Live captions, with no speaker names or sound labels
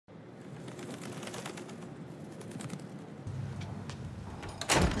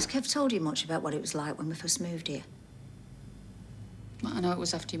Has Kev told you much about what it was like when we first moved here? Well, I know it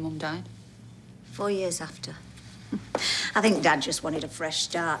was after your mum died. 4 years after. I think Dad just wanted a fresh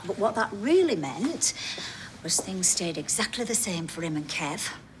start, but what that really meant was things stayed exactly the same for him and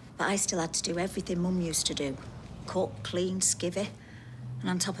Kev, but I still had to do everything Mum used to do. Cook, clean, skivvy, and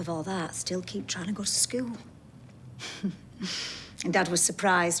on top of all that, still keep trying to go to school. And Dad was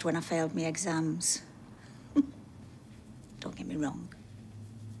surprised when I failed my exams. Don't get me wrong.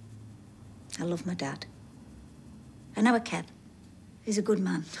 I love my dad. And our Kev, he's a good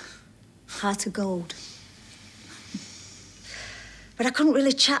man. Heart of gold. But I couldn't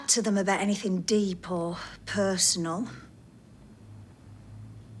really chat to them about anything deep or personal.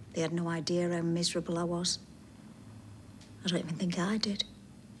 They had no idea how miserable I was. I don't even think I did.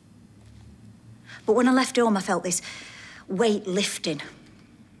 But when I left home, I felt this weight lifting.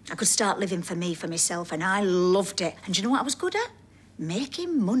 I could start living for me, for myself, and I loved it. And do you know what I was good at?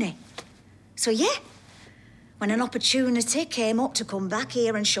 Making money. So, yeah, when an opportunity came up to come back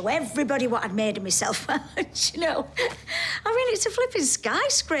here and show everybody what I'd made of myself, you know, I mean, it's a flipping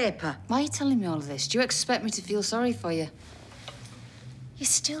skyscraper. Why are you telling me all of this? Do you expect me to feel sorry for you? You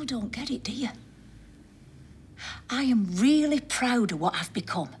still don't get it, do you? I am really proud of what I've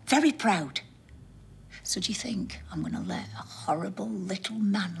become. Very proud. So do you think I'm going to let a horrible little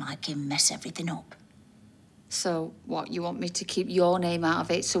man like him mess everything up? So, what, you want me to keep your name out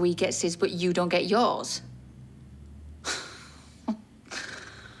of it so he gets his, but you don't get yours?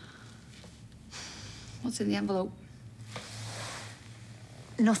 What's in the envelope?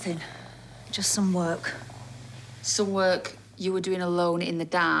 Nothing. Just some work. Some work you were doing alone in the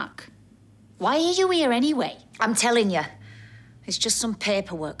dark. Why are you here anyway? I'm telling you, it's just some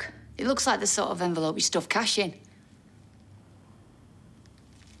paperwork. It looks like the sort of envelope you stuff cash in.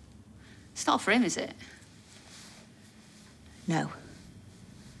 It's not for him, is it? No.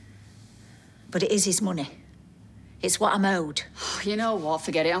 But it is his money. It's what I'm owed. You know what?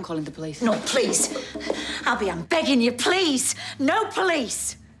 Forget it. I'm calling the police. No, please. Abby, I'm begging you, please. No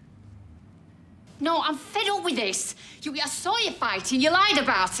police. No, I'm fed up with this. I saw you fighting, you lied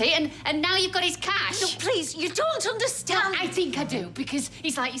about it, and now you've got his cash. No, please, you don't understand. No, I think I do, because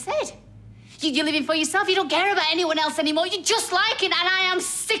it's like you said. You're living for yourself, you don't care about anyone else anymore, you're just like it, and I am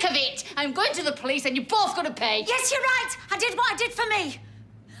sick of it. I'm going to the police, and you're both going to pay. Yes, you're right. I did what I did for me.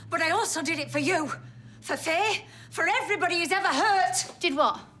 But I also did it for you. For Faye, for everybody who's ever hurt. Did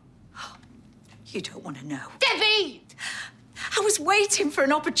what? You don't want to know. Debbie! I was waiting for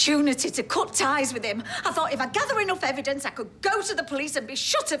an opportunity to cut ties with him. I thought if I gather enough evidence, I could go to the police and be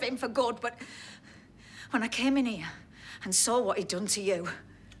shut of him for good. But when I came in here and saw what he'd done to you,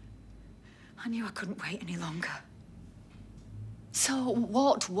 I knew I couldn't wait any longer. So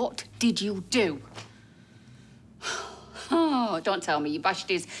what did you do? Oh, don't tell me. You bashed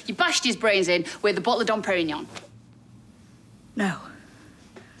his brains in with a bottle of Dom Perignon. No.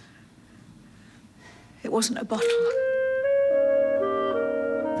 It wasn't a bottle.